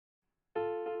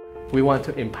We want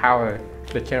to empower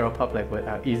the general public with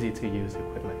our easy-to-use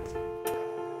equipment.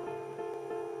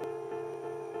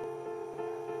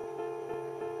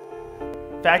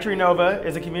 Factory eNova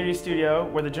is a community studio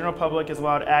where the general public is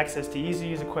allowed access to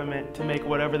easy-to-use equipment to make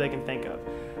whatever they can think of.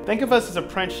 Think of us as a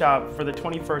print shop for the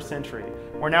 21st century,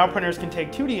 where now printers can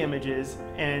take 2D images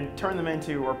and turn them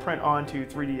into or print onto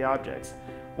 3D objects.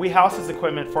 We house this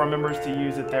equipment for our members to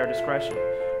use at their discretion.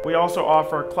 We also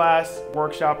offer class,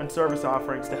 workshop, and service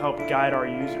offerings to help guide our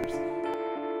users.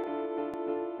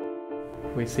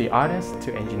 We see artists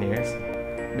to engineers,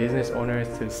 business owners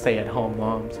to stay-at-home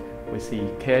moms. We see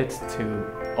kids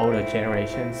to older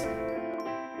generations.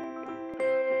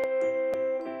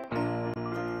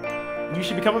 You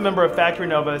should become a member of Factory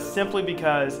eNova simply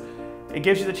because it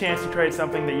gives you the chance to create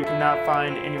something that you cannot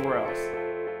find anywhere else.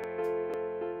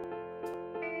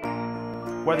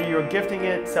 Whether you're gifting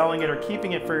it, selling it, or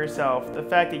keeping it for yourself, the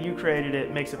fact that you created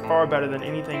it makes it far better than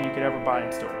anything you could ever buy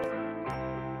in stores.